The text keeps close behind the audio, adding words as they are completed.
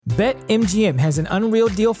BetMGM has an unreal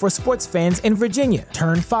deal for sports fans in Virginia.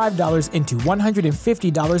 Turn $5 into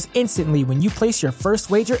 $150 instantly when you place your first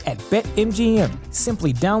wager at BetMGM.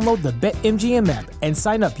 Simply download the BetMGM app and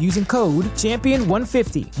sign up using code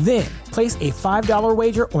Champion150. Then, place a $5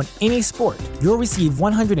 wager on any sport. You'll receive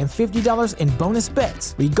 $150 in bonus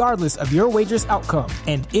bets, regardless of your wager's outcome.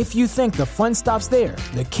 And if you think the fun stops there,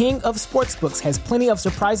 the King of Sportsbooks has plenty of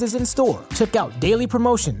surprises in store. Check out daily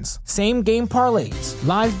promotions, same-game parlays,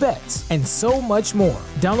 live bets, and so much more.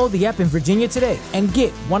 Download the app in Virginia today and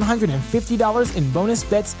get $150 in bonus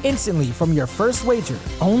bets instantly from your first wager.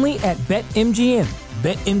 Only at BetMGM.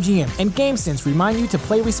 BetMGM and GameSense remind you to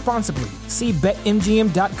play responsibly. See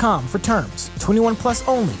BetMGM.com for terms. 21 plus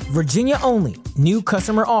only. Virginia only. New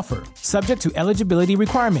customer offer. Subject to eligibility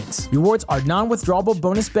requirements. Rewards are non-withdrawable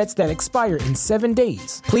bonus bets that expire in 7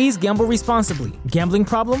 days. Please gamble responsibly. Gambling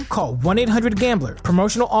problem? Call 1-800-GAMBLER.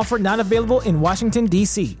 Promotional offer not available in Washington,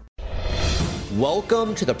 D.C.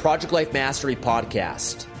 Welcome to the Project Life Mastery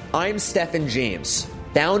Podcast. I'm Stephen James,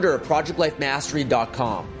 founder of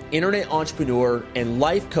ProjectLifeMastery.com. Internet entrepreneur and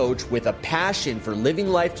life coach with a passion for living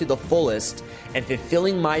life to the fullest and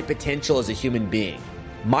fulfilling my potential as a human being.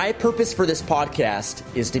 My purpose for this podcast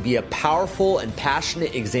is to be a powerful and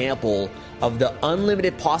passionate example of the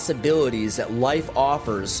unlimited possibilities that life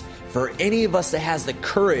offers for any of us that has the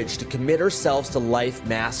courage to commit ourselves to life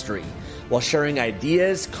mastery, while sharing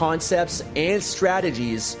ideas, concepts, and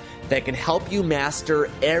strategies that can help you master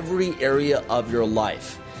every area of your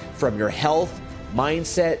life, from your health,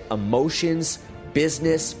 mindset, emotions,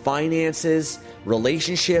 business, finances,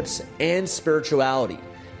 relationships, and spirituality.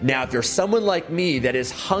 Now, if you're someone like me that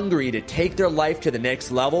is hungry to take their life to the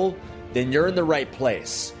next level, then you're in the right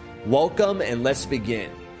place. Welcome, and let's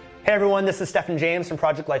begin. Hey everyone, this is Stephen James from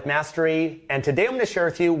Project Life Mastery, and today I'm going to share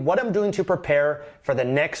with you what I'm doing to prepare for the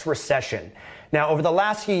next recession. Now, over the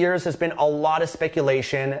last few years, there's been a lot of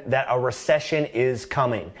speculation that a recession is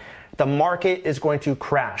coming. The market is going to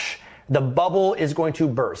crash. The bubble is going to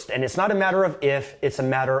burst, and it's not a matter of if, it's a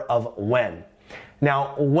matter of when.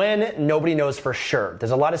 Now, when, nobody knows for sure.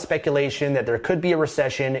 There's a lot of speculation that there could be a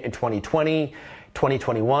recession in 2020,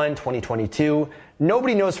 2021, 2022.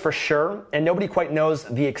 Nobody knows for sure, and nobody quite knows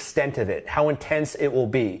the extent of it, how intense it will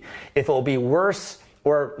be. If it will be worse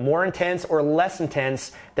or more intense or less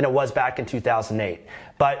intense than it was back in 2008.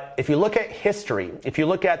 But if you look at history, if you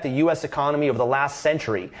look at the U.S. economy over the last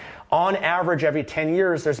century, on average, every 10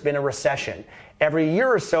 years, there's been a recession. Every year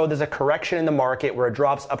or so, there's a correction in the market where it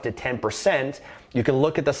drops up to 10%. You can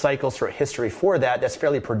look at the cycles throughout history for that. That's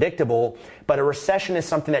fairly predictable. But a recession is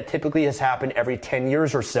something that typically has happened every 10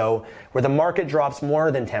 years or so, where the market drops more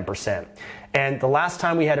than 10%. And the last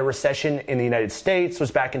time we had a recession in the United States was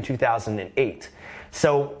back in 2008.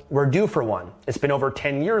 So we're due for one. It's been over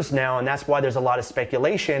 10 years now, and that's why there's a lot of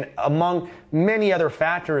speculation among many other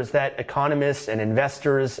factors that economists and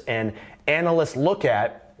investors and analysts look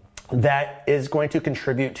at that is going to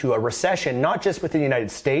contribute to a recession, not just within the United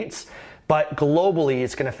States, but globally.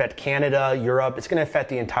 It's going to affect Canada, Europe. It's going to affect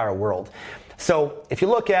the entire world. So if you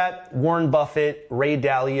look at Warren Buffett, Ray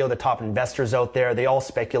Dalio, the top investors out there, they all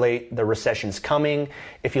speculate the recession's coming.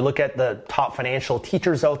 If you look at the top financial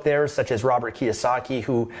teachers out there, such as Robert Kiyosaki,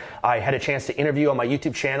 who I had a chance to interview on my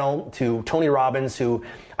YouTube channel, to Tony Robbins, who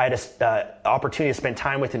I had an opportunity to spend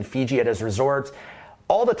time with in Fiji at his resort.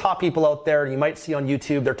 All the top people out there you might see on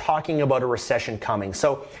YouTube, they're talking about a recession coming.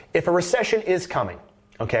 So if a recession is coming,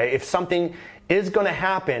 okay, if something is going to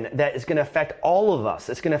happen that is going to affect all of us,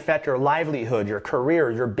 it's going to affect your livelihood, your career,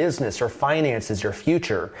 your business, your finances, your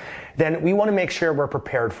future, then we want to make sure we're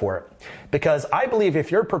prepared for it. Because I believe if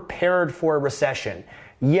you're prepared for a recession,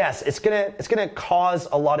 yes, it's going to cause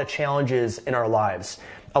a lot of challenges in our lives.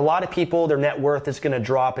 A lot of people, their net worth is going to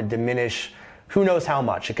drop and diminish. Who knows how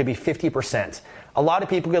much? It could be 50%. A lot of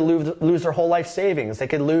people could lose their whole life savings. They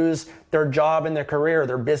could lose their job and their career.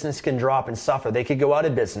 Their business can drop and suffer. They could go out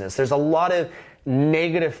of business. There's a lot of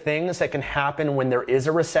negative things that can happen when there is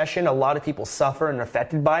a recession. A lot of people suffer and are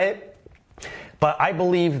affected by it. But I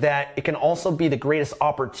believe that it can also be the greatest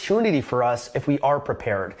opportunity for us if we are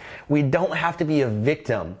prepared. We don't have to be a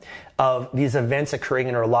victim of these events occurring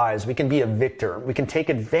in our lives. We can be a victor. We can take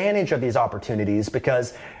advantage of these opportunities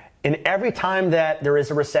because in every time that there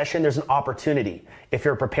is a recession, there's an opportunity if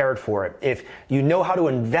you're prepared for it. If you know how to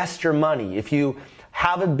invest your money, if you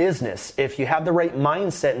have a business, if you have the right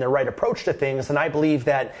mindset and the right approach to things, then I believe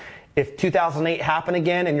that if 2008 happened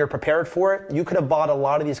again and you're prepared for it, you could have bought a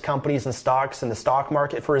lot of these companies and stocks in the stock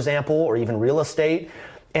market, for example, or even real estate,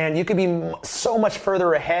 and you could be so much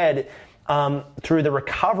further ahead through the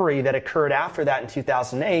recovery that occurred after that in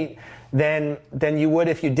 2008 than you would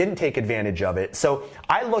if you didn't take advantage of it. So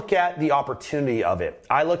I look at the opportunity of it.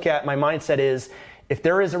 My mindset is, if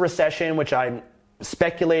there is a recession, which I'm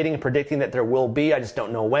speculating and predicting that there will be, I just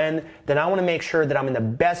don't know when, then I want to make sure that I'm in the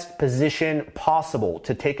best position possible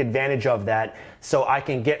to take advantage of that so I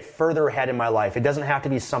can get further ahead in my life. It doesn't have to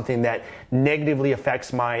be something that negatively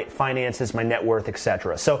affects my finances, my net worth,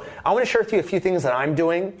 etc. So I want to share with you a few things that I'm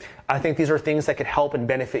doing. I think these are things that could help and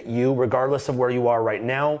benefit you regardless of where you are right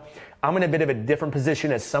now. I'm in a bit of a different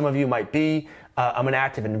position as some of you might be. I'm an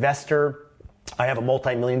active investor. I have a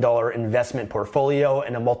multi-million-dollar investment portfolio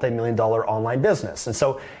and a multi-million-dollar online business. And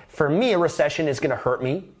so for me, a recession is going to hurt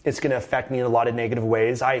me. It's going to affect me in a lot of negative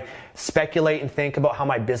ways. I speculate and think about how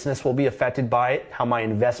my business will be affected by it, how my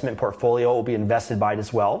investment portfolio will be invested by it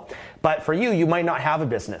as well. But for you, you might not have a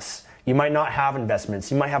business. You might not have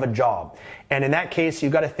investments. You might have a job. And in that case,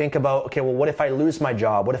 you've got to think about, okay, well, what if I lose my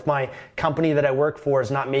job? What if my company that I work for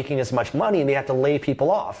is not making as much money and they have to lay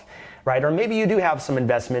people off? Right? Or maybe you do have some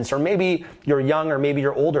investments, or maybe you're young, or maybe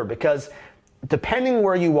you're older, because depending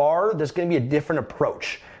where you are, there's going to be a different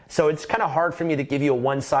approach. So it's kind of hard for me to give you a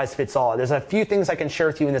one size fits all. There's a few things I can share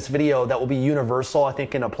with you in this video that will be universal, I think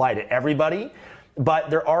can apply to everybody. But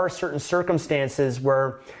there are certain circumstances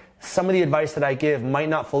where some of the advice that I give might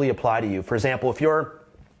not fully apply to you. For example, if you're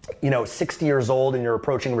 60 years old and you're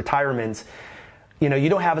approaching retirement, you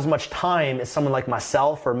don't have as much time as someone like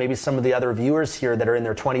myself, or maybe some of the other viewers here that are in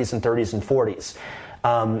their 20s and 30s and 40s.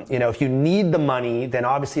 If you need the money, then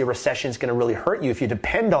obviously a recession is going to really hurt you if you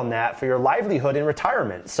depend on that for your livelihood in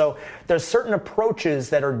retirement. So there's certain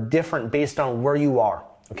approaches that are different based on where you are.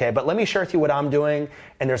 Okay, but let me share with you what I'm doing,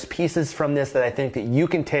 and there's pieces from this that I think that you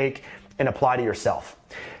can take and apply to yourself.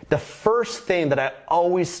 The first thing that I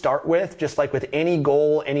always start with, just like with any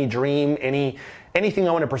goal, any dream, anything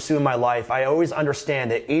I want to pursue in my life, I always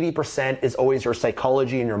understand that 80% is always your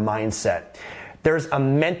psychology and your mindset. There's a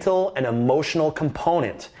mental and emotional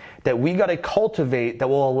component that we got to cultivate that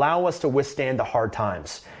will allow us to withstand the hard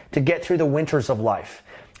times, to get through the winters of life.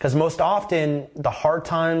 Because most often, the hard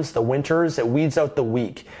times, the winters, it weeds out the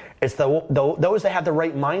weak. It's those that have the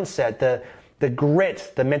right mindset, the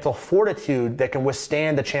grit, the mental fortitude that can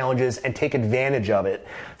withstand the challenges and take advantage of it.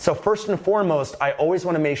 So first and foremost, I always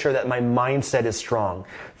want to make sure that my mindset is strong,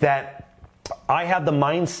 that I have the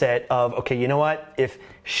mindset of, okay, you know what? If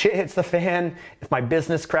shit hits the fan, if my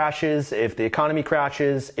business crashes, if the economy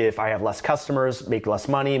crashes, if I have less customers, make less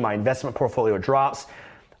money, my investment portfolio drops,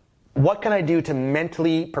 what can I do to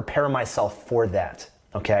mentally prepare myself for that?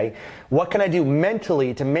 Okay, what can I do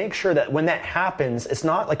mentally to make sure that when that happens, it's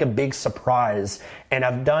not like a big surprise, and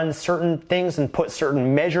I've done certain things and put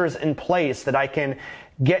certain measures in place that I can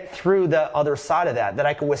get through the other side of that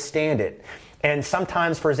I can withstand it. And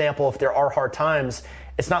sometimes, for example, if there are hard times,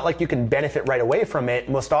 it's not like you can benefit right away from it.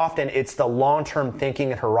 Most often, it's the long-term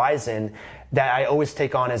thinking and horizon that I always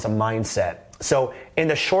take on as a mindset. So in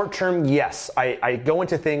the short term, yes, I go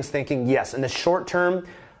into things thinking, yes, in the short term,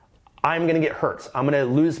 I'm going to get hurt. I'm going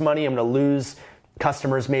to lose money. I'm going to lose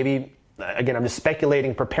customers maybe. Again, I'm just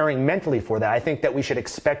speculating, preparing mentally for that. I think that we should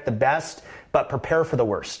expect the best, but prepare for the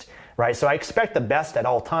worst, right? So I expect the best at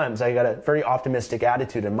all times. I got a very optimistic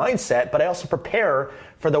attitude and mindset, but I also prepare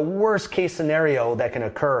for the worst case scenario that can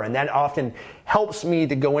occur. And that often helps me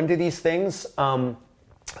to go into these things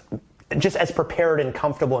just as prepared and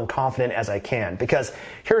comfortable and confident as I can. Because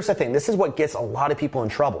here's the thing. This is what gets a lot of people in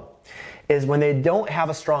trouble, is when they don't have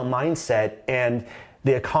a strong mindset and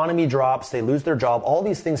the economy drops, they lose their job, all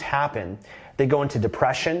these things happen. They go into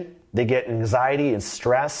depression, they get anxiety and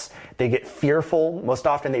stress, they get fearful. Most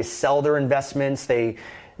often they sell their investments, they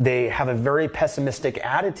have a very pessimistic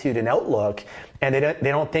attitude and outlook, and they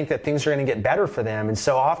don't think that things are going to get better for them. And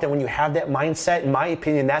so often when you have that mindset, in my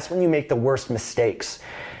opinion, that's when you make the worst mistakes.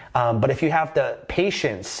 But if you have the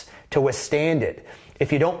patience to withstand it,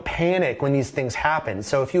 if you don't panic when these things happen.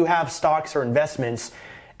 So if you have stocks or investments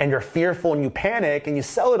and you're fearful and you panic and you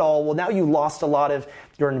sell it all, well, now you lost a lot of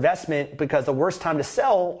your investment, because the worst time to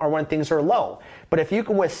sell are when things are low. But if you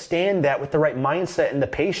can withstand that with the right mindset and the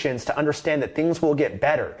patience to understand that things will get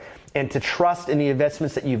better and to trust in the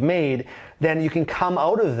investments that you've made, then you can come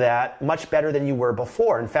out of that much better than you were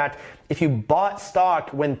before. In fact, if you bought stock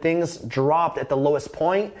when things dropped at the lowest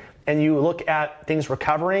point, and you look at things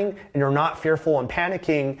recovering and you're not fearful and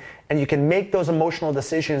panicking, and you can make those emotional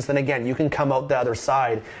decisions, then again, you can come out the other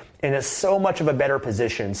side in so much of a better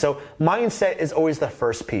position. So mindset is always the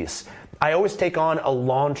first piece. I always take on a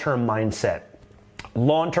long-term mindset,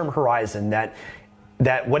 long-term horizon, that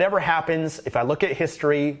that whatever happens, if I look at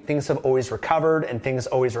history, things have always recovered and things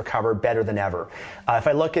always recover better than ever. If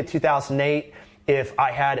I look at 2008, if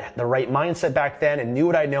I had the right mindset back then and knew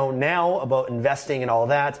what I know now about investing and all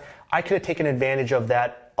that, I could have taken advantage of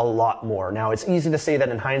that a lot more. Now, it's easy to say that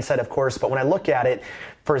in hindsight, of course, but when I look at it,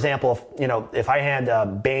 for example, if I had a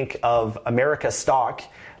Bank of America stock,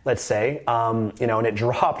 let's say, and it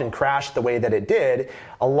dropped and crashed the way that it did,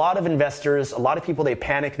 a lot of investors, a lot of people, they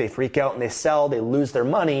panic, they freak out, and they sell, they lose their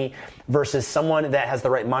money, versus someone that has the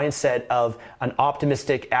right mindset of an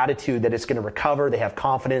optimistic attitude that it's going to recover, they have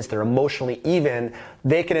confidence, they're emotionally even,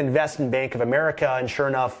 they can invest in Bank of America, and sure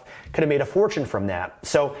enough, could have made a fortune from that.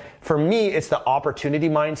 So for me, it's the opportunity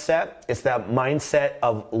mindset. It's that mindset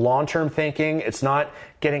of long-term thinking. It's not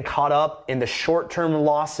getting caught up in the short-term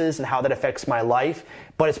losses and how that affects my life,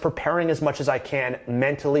 but it's preparing as much as I can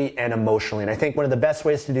mentally and emotionally. And I think one of the best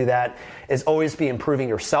ways to do that is always be improving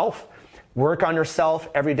yourself. Work on yourself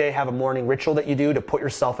every day. Have a morning ritual that you do to put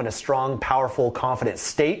yourself in a strong, powerful, confident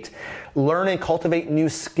state. Learn and cultivate new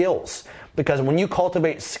skills. Because when you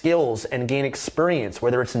cultivate skills and gain experience,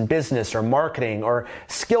 whether it's in business or marketing or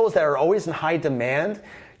skills that are always in high demand,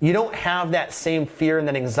 you don't have that same fear and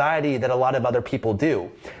that anxiety that a lot of other people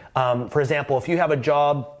do. For example, if you have a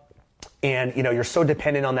job and you're so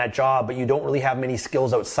dependent on that job, but you don't really have many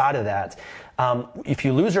skills outside of that, if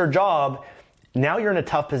you lose your job, now you're in a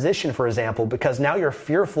tough position, for example, because now you're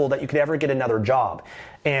fearful that you could ever get another job.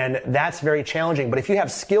 And that's very challenging. But if you have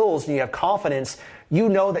skills and you have confidence, you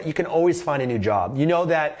know that you can always find a new job. You know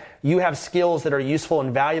that you have skills that are useful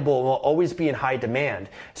and valuable and will always be in high demand.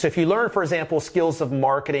 So if you learn, for example, skills of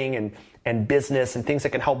marketing and business and things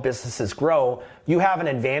that can help businesses grow, you have an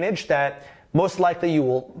advantage that most likely you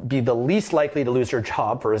will be the least likely to lose your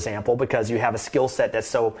job, for example, because you have a skill set that's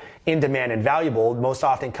so in demand and valuable. Most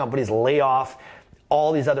often companies lay off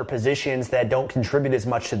all these other positions that don't contribute as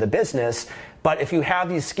much to the business. But if you have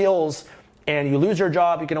these skills and you lose your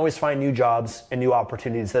job, you can always find new jobs and new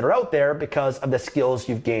opportunities that are out there because of the skills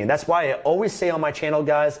you've gained. That's why I always say on my channel,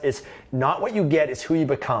 guys, it's not what you get, it's who you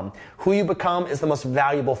become. Who you become is the most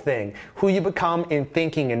valuable thing. Who you become in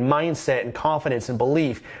thinking and mindset and confidence and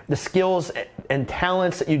belief, the skills and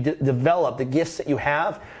talents that you develop, the gifts that you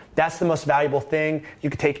have, that's the most valuable thing. You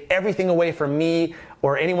can take everything away from me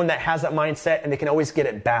or anyone that has that mindset and they can always get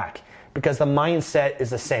it back. Because the mindset is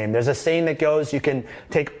the same. There's a saying that goes, you can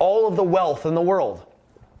take all of the wealth in the world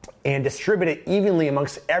and distribute it evenly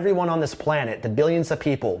amongst everyone on this planet, the billions of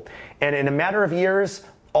people. And in a matter of years,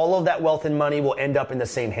 all of that wealth and money will end up in the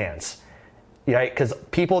same hands. Right? Because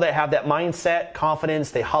people that have that mindset,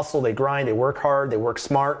 confidence, they hustle, they grind, they work hard, they work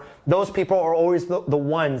smart, those people are always the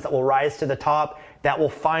ones that will rise to the top, that will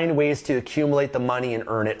find ways to accumulate the money and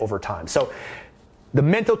earn it over time. So the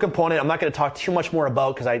mental component, I'm not going to talk too much more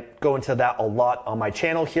about because I go into that a lot on my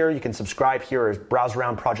channel here. You can subscribe here or browse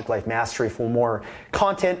around Project Life Mastery for more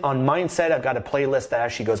content on mindset. I've got a playlist that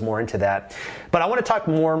actually goes more into that. But I want to talk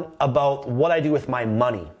more about what I do with my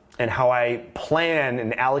money and how I plan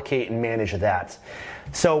and allocate and manage that.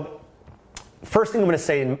 So first thing I'm going to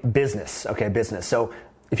say in business, okay, business. So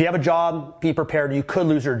if you have a job, be prepared. You could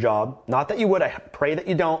lose your job. Not that you would. I pray that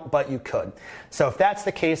you don't, but you could. So if that's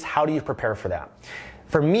the case, how do you prepare for that?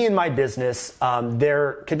 For me in my business,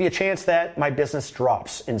 there could be a chance that my business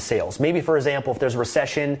drops in sales. Maybe, for example, if there's a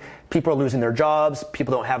recession, people are losing their jobs.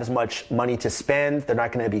 People don't have as much money to spend. They're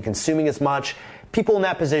not going to be consuming as much. People in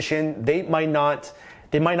that position, they might not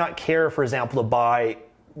care, for example, to buy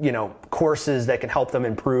courses that can help them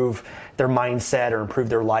improve their mindset or improve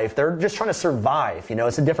their life. They're just trying to survive.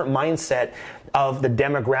 It's a different mindset of the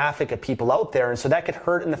demographic of people out there. And so that could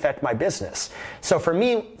hurt and affect my business. So for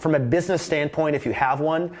me, from a business standpoint, if you have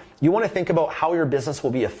one, you want to think about how your business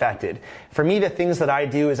will be affected. For me, the things that I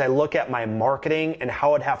do is I look at my marketing and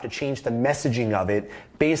how I'd have to change the messaging of it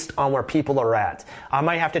based on where people are at. I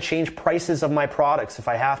might have to change prices of my products if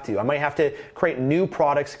I have to. I might have to create new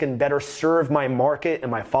products that can better serve my market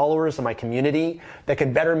and my followers and my community that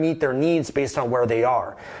can better meet their needs based on where they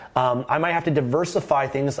are. I might have to diversify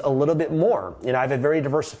things a little bit more. I have a very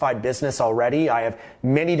diversified business already. I have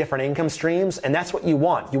many different income streams, and that's what you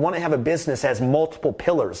want. You want to have a business that has multiple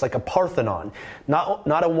pillars, like a Parthenon,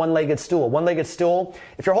 not a one-legged stool. A one-legged stool,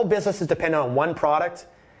 if your whole business is dependent on one product,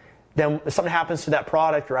 then if something happens to that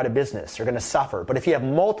product, you're out of business. You're going to suffer. But if you have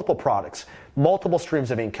multiple products, multiple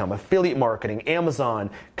streams of income, affiliate marketing, Amazon,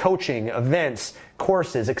 coaching, events,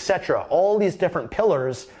 courses, etc., all these different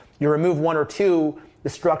pillars, you remove one or two, the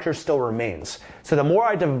structure still remains. So the more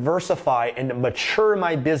I diversify and mature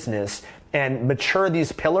my business and mature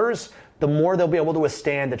these pillars, the more they'll be able to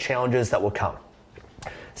withstand the challenges that will come.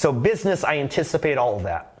 So business, I anticipate all of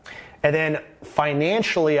that. And then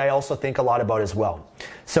financially, I also think a lot about as well.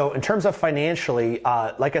 So in terms of financially,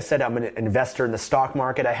 like I said, I'm an investor in the stock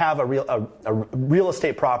market. I have a real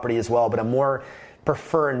estate property as well, but I more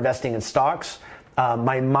prefer investing in stocks.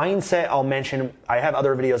 My mindset, I'll mention, I have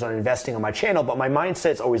other videos on investing on my channel, but my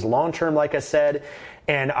mindset is always long-term, like I said,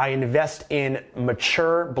 and I invest in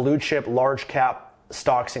mature, blue chip, large cap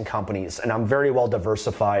stocks and companies, and I'm very well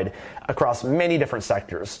diversified across many different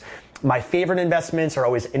sectors. My favorite investments are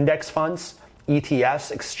always index funds,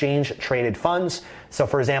 ETFs, exchange traded funds. So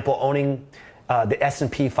for example, owning the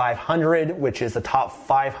S&P 500, which is the top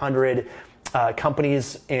 500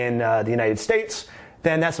 companies in the United States,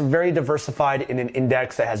 then that's very diversified in an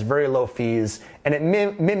index that has very low fees, and it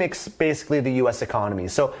mimics basically the US economy.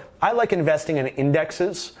 So I like investing in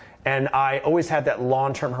indexes, and I always have that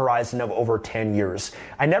long-term horizon of over 10 years.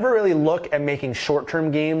 I never really look at making short-term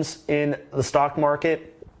gains in the stock market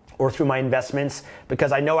or through my investments,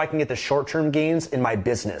 because I know I can get the short-term gains in my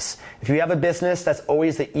business. If you have a business, that's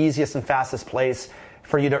always the easiest and fastest place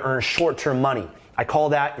for you to earn short-term money. I call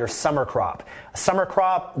that your summer crop. A summer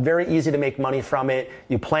crop, very easy to make money from it.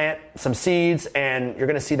 You plant some seeds and you're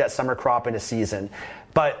gonna see that summer crop in a season.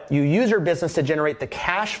 But you use your business to generate the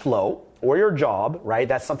cash flow, or your job, right?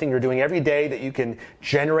 That's something you're doing every day that you can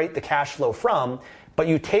generate the cash flow from, but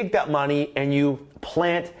you take that money and you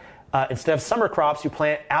plant, instead of summer crops, you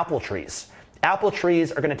plant apple trees. Apple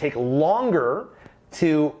trees are gonna take longer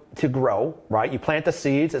to grow, right? You plant the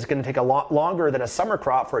seeds, it's gonna take a lot longer than a summer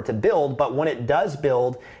crop for it to build, but when it does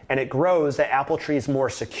build and it grows, the apple tree is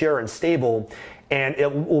more secure and stable, and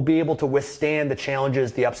it will be able to withstand the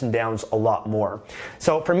challenges, the ups and downs a lot more.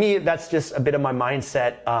 So for me, that's just a bit of my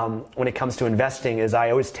mindset when it comes to investing, is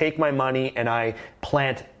I always take my money and I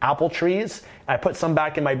plant apple trees. I put some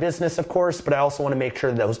back in my business, of course, but I also want to make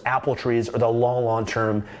sure that those apple trees are the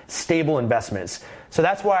long-term stable investments. So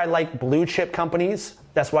that's why I like blue chip companies.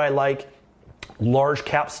 That's why I like large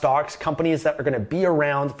cap stocks, companies that are going to be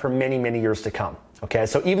around for many, many years to come. Okay,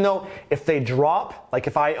 so even though if they drop, like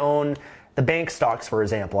if I own the bank stocks, for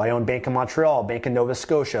example, I own Bank of Montreal, Bank of Nova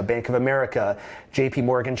Scotia, Bank of America, JP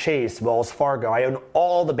Morgan Chase, Wells Fargo. I own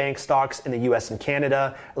all the bank stocks in the US and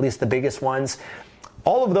Canada, at least the biggest ones.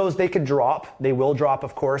 All of those, they could drop. They will drop,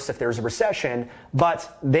 of course, if there's a recession,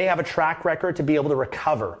 but they have a track record to be able to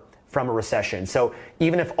recover from a recession. So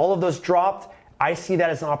even if all of those dropped, I see that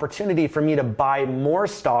as an opportunity for me to buy more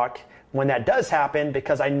stock when that does happen,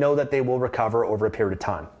 because I know that they will recover over a period of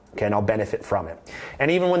time. Okay, and I'll benefit from it.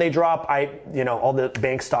 And even when they drop, all the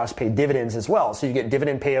bank stocks pay dividends as well. So you get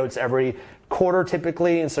dividend payouts every quarter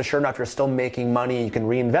typically. And so sure enough, you're still making money. You can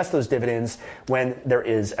reinvest those dividends when there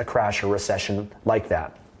is a crash or recession like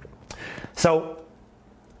that. So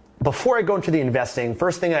before I go into the investing,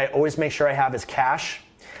 first thing I always make sure I have is cash.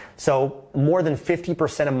 So more than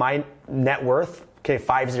 50% of my net worth,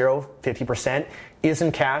 50%, is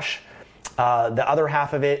in cash. The other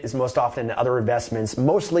half of it is most often in other investments,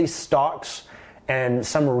 mostly stocks and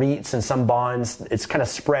some REITs and some bonds. It's kind of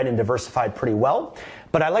spread and diversified pretty well.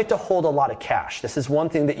 But I like to hold a lot of cash. This is one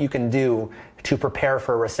thing that you can do to prepare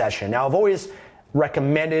for a recession. Now, I've always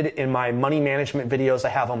recommended in my money management videos I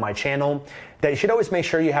have on my channel that you should always make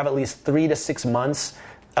sure you have at least 3 to 6 months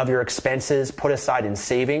of your expenses put aside in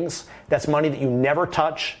savings. That's money that you never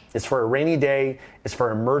touch. It's for a rainy day. It's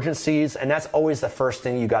for emergencies. And that's always the first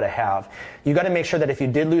thing you got to have. You got to make sure that if you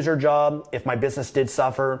did lose your job, if my business did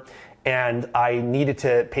suffer, and I needed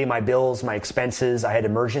to pay my bills, my expenses, I had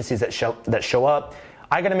emergencies that show up,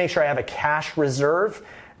 I got to make sure I have a cash reserve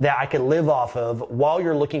that I could live off of while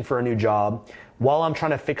you're looking for a new job, while I'm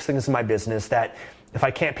trying to fix things in my business, that if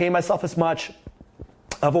I can't pay myself as much,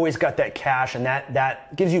 I've always got that cash, and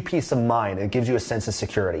that gives you peace of mind. It gives you a sense of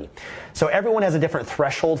security. So everyone has a different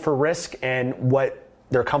threshold for risk and what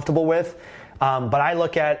they're comfortable with. But I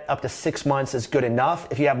look at up to 6 months is good enough.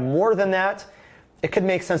 If you have more than that, it could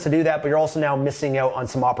make sense to do that, but you're also now missing out on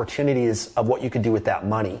some opportunities of what you could do with that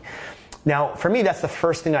money. Now, for me, that's the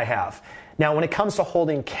first thing I have. Now, when it comes to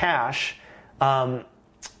holding cash, the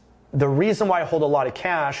reason why I hold a lot of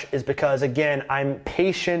cash is because, again, I'm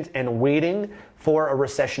patient and waiting for a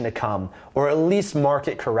recession to come, or at least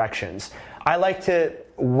market corrections. I like to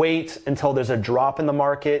wait until there's a drop in the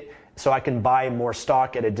market so I can buy more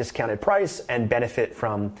stock at a discounted price and benefit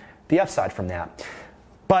from the upside from that.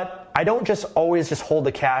 But I don't just always just hold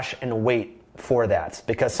the cash and wait for that,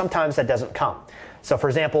 because sometimes that doesn't come. So for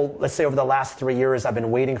example, let's say over the last 3 years I've been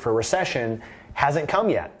waiting for a recession, hasn't come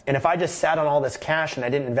yet. And if I just sat on all this cash and I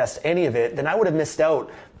didn't invest any of it, then I would have missed out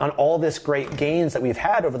on all this great gains that we've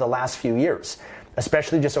had over the last few years,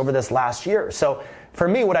 especially just over this last year. So for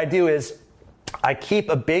me, what I do is I keep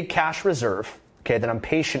a big cash reserve, okay, that I'm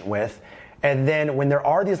patient with. And then when there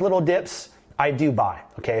are these little dips, I do buy,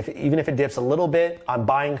 okay? Even if it dips a little bit, I'm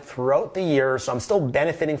buying throughout the year, so I'm still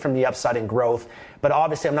benefiting from the upside in growth, but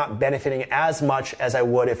obviously I'm not benefiting as much as I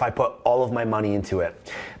would if I put all of my money into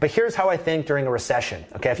it. But here's how I think during a recession,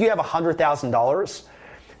 okay? If you have $100,000,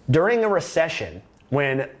 during a recession,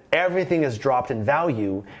 when everything is dropped in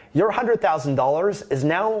value, your $100,000 is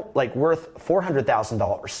now like worth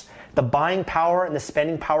 $400,000. The buying power and the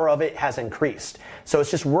spending power of it has increased. So it's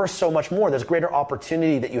just worth so much more. There's greater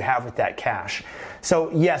opportunity that you have with that cash. So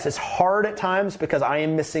yes, it's hard at times because I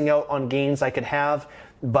am missing out on gains I could have.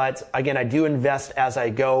 But again, I do invest as I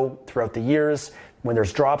go throughout the years, when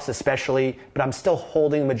there's drops especially, but I'm still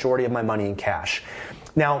holding the majority of my money in cash.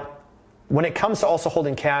 Now, when it comes to also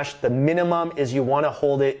holding cash, the minimum is you want to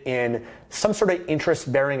hold it in some sort of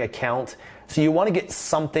interest-bearing account. So you want to get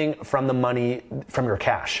something from the money, from your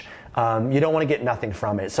cash. You don't want to get nothing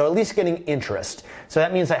from it. So at least getting interest. So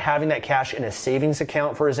that means that having that cash in a savings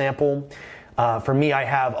account, for example, for me, I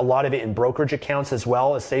have a lot of it in brokerage accounts as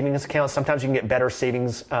well as savings accounts. Sometimes you can get better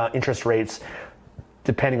savings interest rates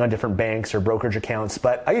depending on different banks or brokerage accounts.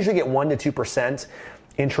 But I usually get 1% to 2%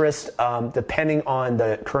 interest depending on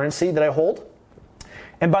the currency that I hold.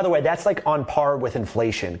 And by the way, that's like on par with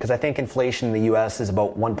inflation, because I think inflation in the US is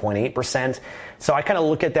about 1.8%. So I kind of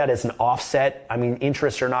look at that as an offset. I mean,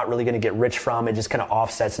 interests you're not really going to get rich from. It just kind of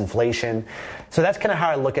offsets inflation. So that's kind of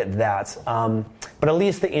how I look at that. But at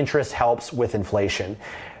least the interest helps with inflation.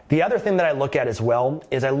 The other thing that I look at as well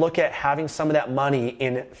is I look at having some of that money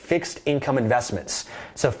in fixed income investments.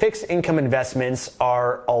 So fixed income investments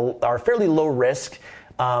are fairly low risk.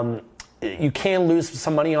 You can lose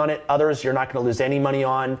some money on it. Others, you're not going to lose any money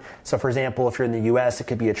on. So for example, if you're in the US, it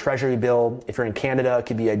could be a treasury bill. If you're in Canada, it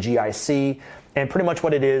could be a GIC. And pretty much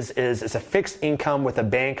what it is it's a fixed income with a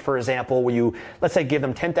bank, for example, where you, let's say, give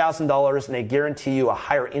them $10,000 and they guarantee you a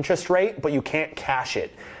higher interest rate, but you can't cash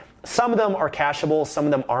it. Some of them are cashable, some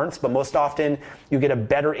of them aren't, but most often you get a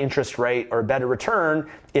better interest rate or a better return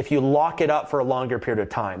if you lock it up for a longer period of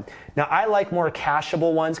time. Now, I like more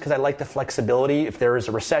cashable ones because I like the flexibility. If there is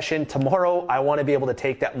a recession tomorrow, I want to be able to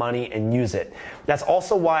take that money and use it. That's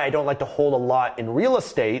also why I don't like to hold a lot in real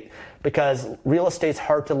estate, because real estate's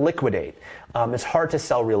hard to liquidate. It's hard to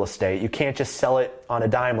sell real estate. You can't just sell it on a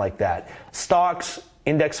dime like that. Stocks,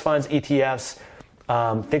 index funds, ETFs,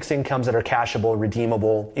 fixed incomes that are cashable,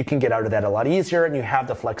 redeemable, you can get out of that a lot easier, and you have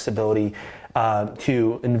the flexibility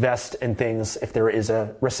to invest in things if there is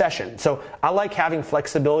a recession. So I like having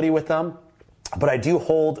flexibility with them, but I do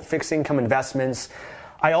hold fixed income investments.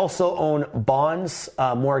 I also own bonds,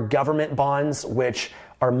 more government bonds, which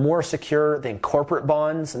are more secure than corporate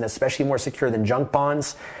bonds, and especially more secure than junk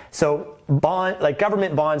bonds. So like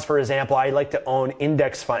government bonds, for example, I like to own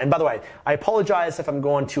index fund. And by the way, I apologize if I'm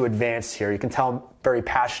going too advanced here. You can tell I'm very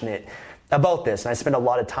passionate about this, and I spend a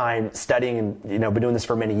lot of time studying and been doing this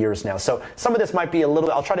for many years now. So some of this might be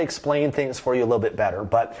I'll try to explain things for you a little bit better.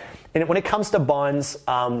 But when it comes to bonds,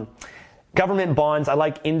 government bonds, I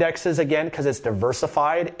like indexes again because it's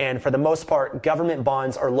diversified, and for the most part, government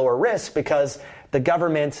bonds are lower risk because the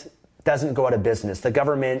government doesn't go out of business. The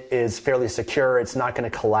government is fairly secure. It's not going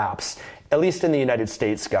to collapse, at least in the United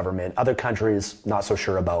States government. Other countries, not so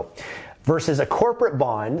sure about. Versus a corporate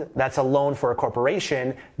bond, that's a loan for a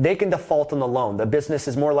corporation, they can default on the loan. The business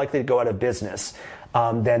is more likely to go out of business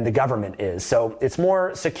than the government is. So it's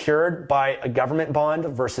more secured by a government bond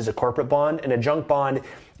versus a corporate bond. And a junk bond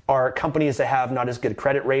are companies that have not as good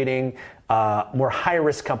credit rating, more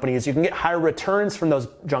high-risk companies. You can get higher returns from those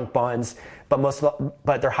junk bonds,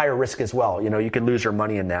 but they're higher risk as well. You could lose your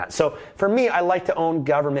money in that. So for me, I like to own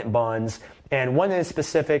government bonds. And one that is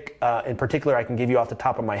specific, in particular, I can give you off the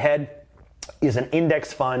top of my head, is an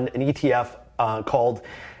index fund, an ETF called,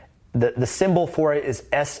 the symbol for it is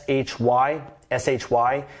SHY.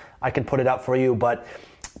 SHY. I can put it up for you, but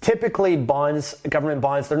typically bonds, government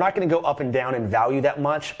bonds, they're not going to go up and down in value that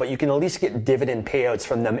much, but you can at least get dividend payouts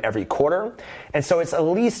from them every quarter. And so it's at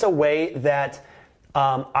least a way that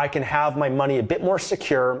I can have my money a bit more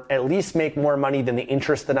secure, at least make more money than the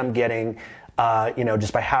interest that I'm getting,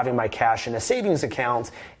 just by having my cash in a savings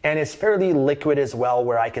account. And it's fairly liquid as well,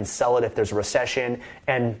 where I can sell it if there's a recession,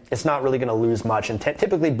 and it's not really going to lose much. And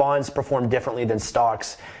typically bonds perform differently than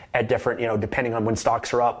stocks at different, depending on when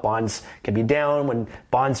stocks are up, bonds can be down. When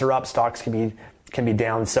bonds are up, stocks can be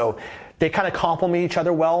down. So they kind of complement each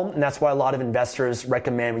other well. And that's why a lot of investors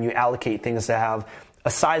recommend when you allocate things to have a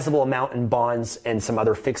sizable amount in bonds and some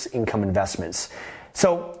other fixed income investments.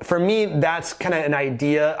 So for me, that's kind of an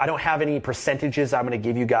idea. I don't have any percentages I'm going to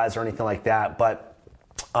give you guys or anything like that, but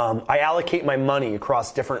I allocate my money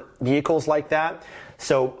across different vehicles like that.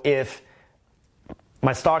 So if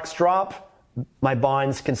my stocks drop, my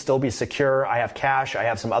bonds can still be secure. I have cash. I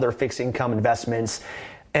have some other fixed income investments.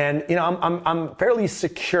 And, I'm fairly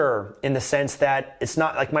secure in the sense that it's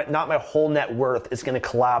not like my whole net worth is going to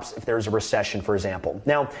collapse if there's a recession, for example.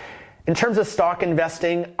 Now, in terms of stock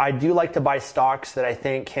investing, I do like to buy stocks that I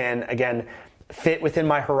think can, again, fit within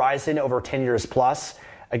my horizon over 10 years plus.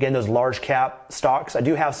 Again, those large cap stocks. I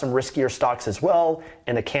do have some riskier stocks as well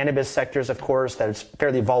in the cannabis sectors, of course, that is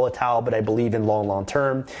fairly volatile, but I believe in long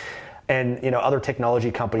term. And other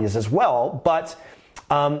technology companies as well. But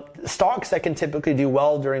stocks that can typically do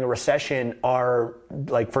well during a recession are,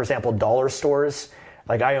 like, for example, dollar stores.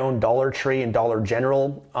 Like, I own Dollar Tree and Dollar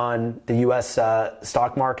General on the U.S.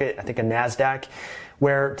 stock market, I think a NASDAQ,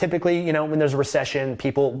 where typically, when there's a recession,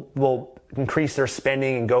 people will increase their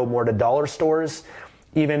spending and go more to dollar stores.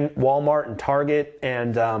 Even Walmart and Target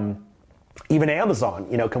and even Amazon,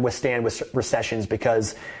 can withstand recessions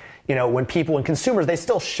because when consumers, they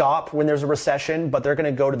still shop when there's a recession, but they're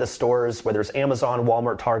going to go to the stores, whether it's Amazon,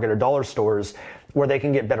 Walmart, Target, or dollar stores, where they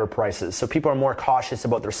can get better prices. So people are more cautious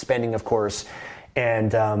about their spending, of course,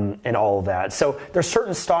 and all of that. So there's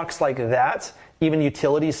certain stocks like that. Even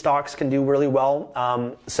utility stocks can do really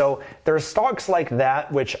well. So there are stocks like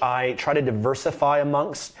that, which I try to diversify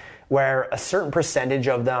amongst, where a certain percentage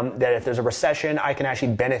of them, that if there's a recession, I can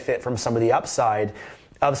actually benefit from some of the upside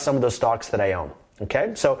of some of those stocks that I own.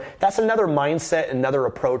 Okay, so that's another mindset, another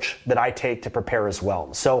approach that I take to prepare as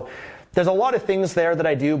well. So there's a lot of things there that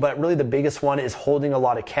I do, but really the biggest one is holding a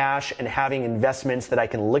lot of cash and having investments that I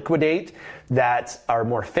can liquidate that are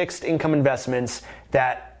more fixed income investments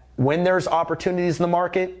that when there's opportunities in the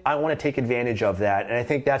market, I want to take advantage of that. And I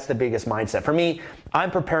think that's the biggest mindset. For me,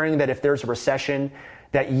 I'm preparing that if there's a recession,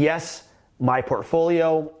 that yes, my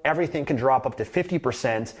portfolio, everything can drop up to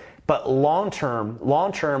 50%, but long term,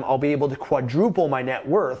 I'll be able to quadruple my net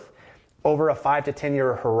worth over a 5 to 10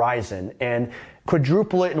 year horizon and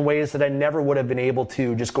quadruple it in ways that I never would have been able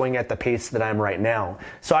to just going at the pace that I'm right now.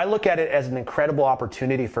 So I look at it as an incredible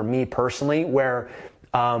opportunity for me personally, where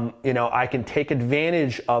I can take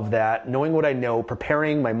advantage of that, knowing what I know,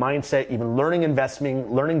 preparing my mindset, even learning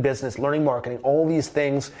investing, learning business, learning marketing, all these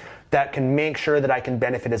things that can make sure that I can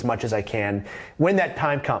benefit as much as I can when that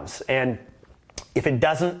time comes. And if it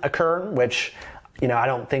doesn't occur, which I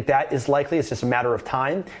don't think that is likely, it's just a matter of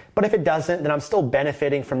time. But if it doesn't, then I'm still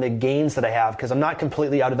benefiting from the gains that I have because I'm not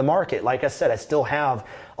completely out of the market. Like I said, I still have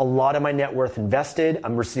a lot of my net worth invested.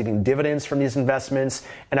 I'm receiving dividends from these investments,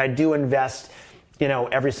 and I do invest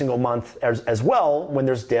every single month as well when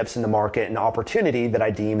there's dips in the market and opportunity that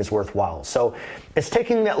I deem is worthwhile. So it's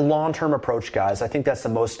taking that long-term approach, guys. I think that's the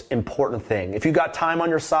most important thing. If you've got time on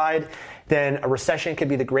your side, then a recession could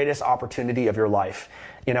be the greatest opportunity of your life.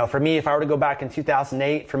 For me, if I were to go back in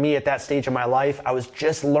 2008, for me at that stage of my life, I was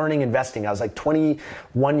just learning investing. I was like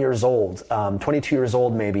 21 years old, 22 years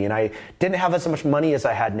old maybe, and I didn't have as much money as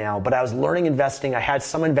I had now, but I was learning investing. I had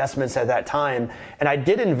some investments at that time, and I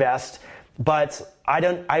did invest, but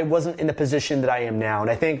I wasn't in the position that I am now. And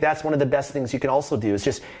I think that's one of the best things you can also do is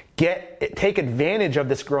just take advantage of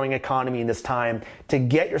this growing economy in this time to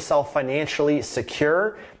get yourself financially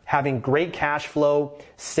secure, having great cash flow,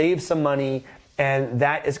 save some money, and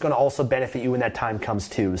that is going to also benefit you when that time comes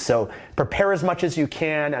too. So prepare as much as you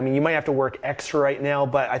can. I mean, you might have to work extra right now,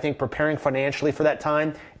 but I think preparing financially for that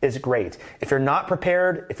time is great. If you're not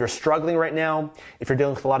prepared, if you're struggling right now, if you're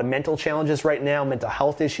dealing with a lot of mental challenges right now, mental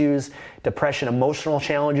health issues, depression, emotional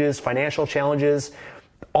challenges, financial challenges,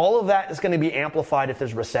 all of that is going to be amplified if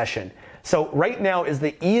there's recession. So right now is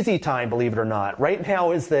the easy time, believe it or not. Right now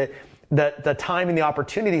is the time and the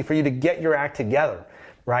opportunity for you to get your act together,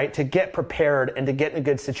 right? To get prepared and to get in a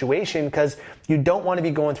good situation, because you don't want to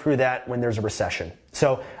be going through that when there's a recession.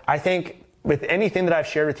 So I think with anything that I've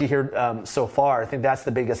shared with you here so far, I think that's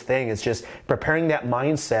the biggest thing is just preparing that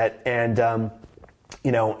mindset and,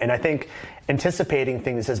 and I think anticipating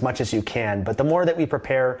things as much as you can. But the more that we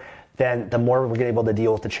prepare, then the more we're going to be able to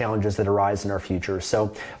deal with the challenges that arise in our future.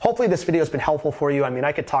 So hopefully this video has been helpful for you. I mean,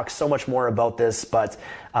 I could talk so much more about this, but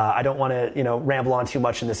I don't want to, ramble on too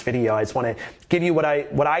much in this video. I just want to give you what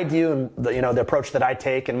I do and the approach that I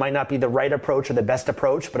take. And might not be the right approach or the best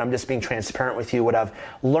approach, but I'm just being transparent with you, what I've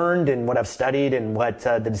learned and what I've studied and what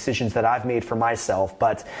the decisions that I've made for myself.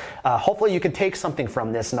 But hopefully you can take something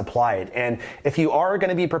from this and apply it. And if you are going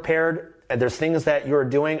to be prepared, there's things that you're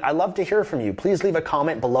doing, I'd love to hear from you. Please leave a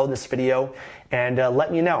comment below this video and let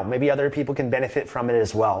me know. Maybe other people can benefit from it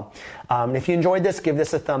as well. If you enjoyed this, give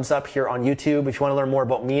this a thumbs up here on YouTube. If you want to learn more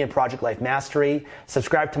about me and Project Life Mastery,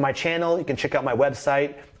 subscribe to my channel. You can check out my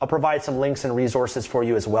website. I'll provide some links and resources for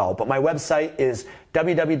you as well. But my website is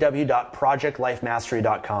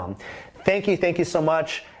www.projectlifemastery.com. Thank you so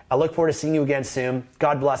much. I look forward to seeing you again soon.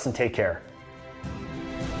 God bless and take care.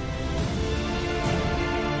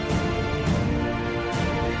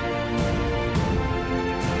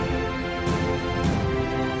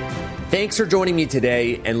 Thanks for joining me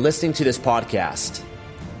today and listening to this podcast.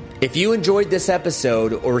 If you enjoyed this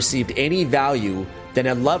episode or received any value, then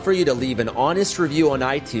I'd love for you to leave an honest review on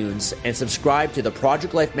iTunes and subscribe to the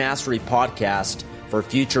Project Life Mastery podcast for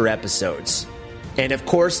future episodes. And of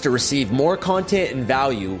course, to receive more content and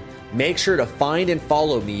value, make sure to find and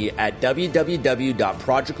follow me at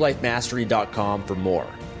www.projectlifemastery.com for more.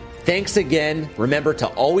 Thanks again. Remember to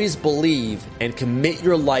always believe and commit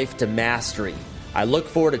your life to mastery. I look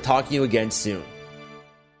forward to talking to you again soon.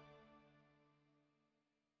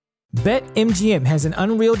 BetMGM has an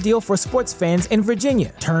unreal deal for sports fans in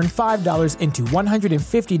Virginia. Turn $5 into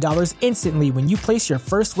 $150 instantly when you place your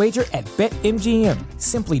first wager at BetMGM.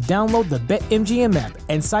 Simply download the BetMGM app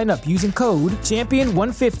and sign up using code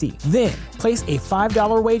Champion150. Then, place a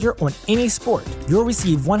 $5 wager on any sport. You'll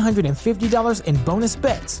receive $150 in bonus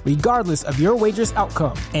bets, regardless of your wager's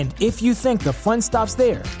outcome. And if you think the fun stops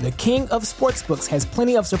there, the king of sportsbooks has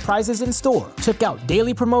plenty of surprises in store. Check out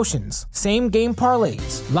daily promotions, same-game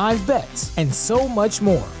parlays, live bets, and so much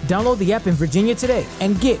more. Download the app in Virginia today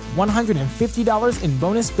and get $150 in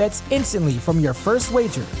bonus bets instantly from your first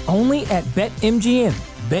wager. Only at BetMGM.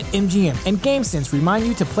 BetMGM and GameSense remind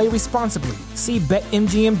you to play responsibly. See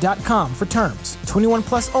BetMGM.com for terms. 21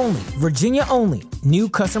 plus only. Virginia only. New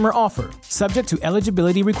customer offer. Subject to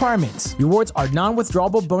eligibility requirements. Rewards are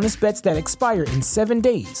non-withdrawable bonus bets that expire in 7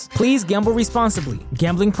 days. Please gamble responsibly.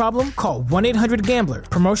 Gambling problem? Call 1-800-GAMBLER.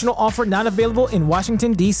 Promotional offer not available in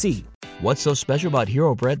Washington, D.C. What's so special about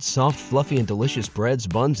Hero Bread's soft, fluffy, and delicious breads,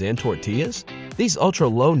 buns, and tortillas? These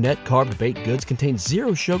ultra-low net-carb baked goods contain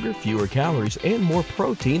zero sugar, fewer calories, and more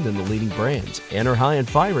protein than the leading brands, and are high in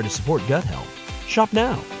fiber to support gut health. Shop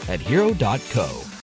now at Hero.co.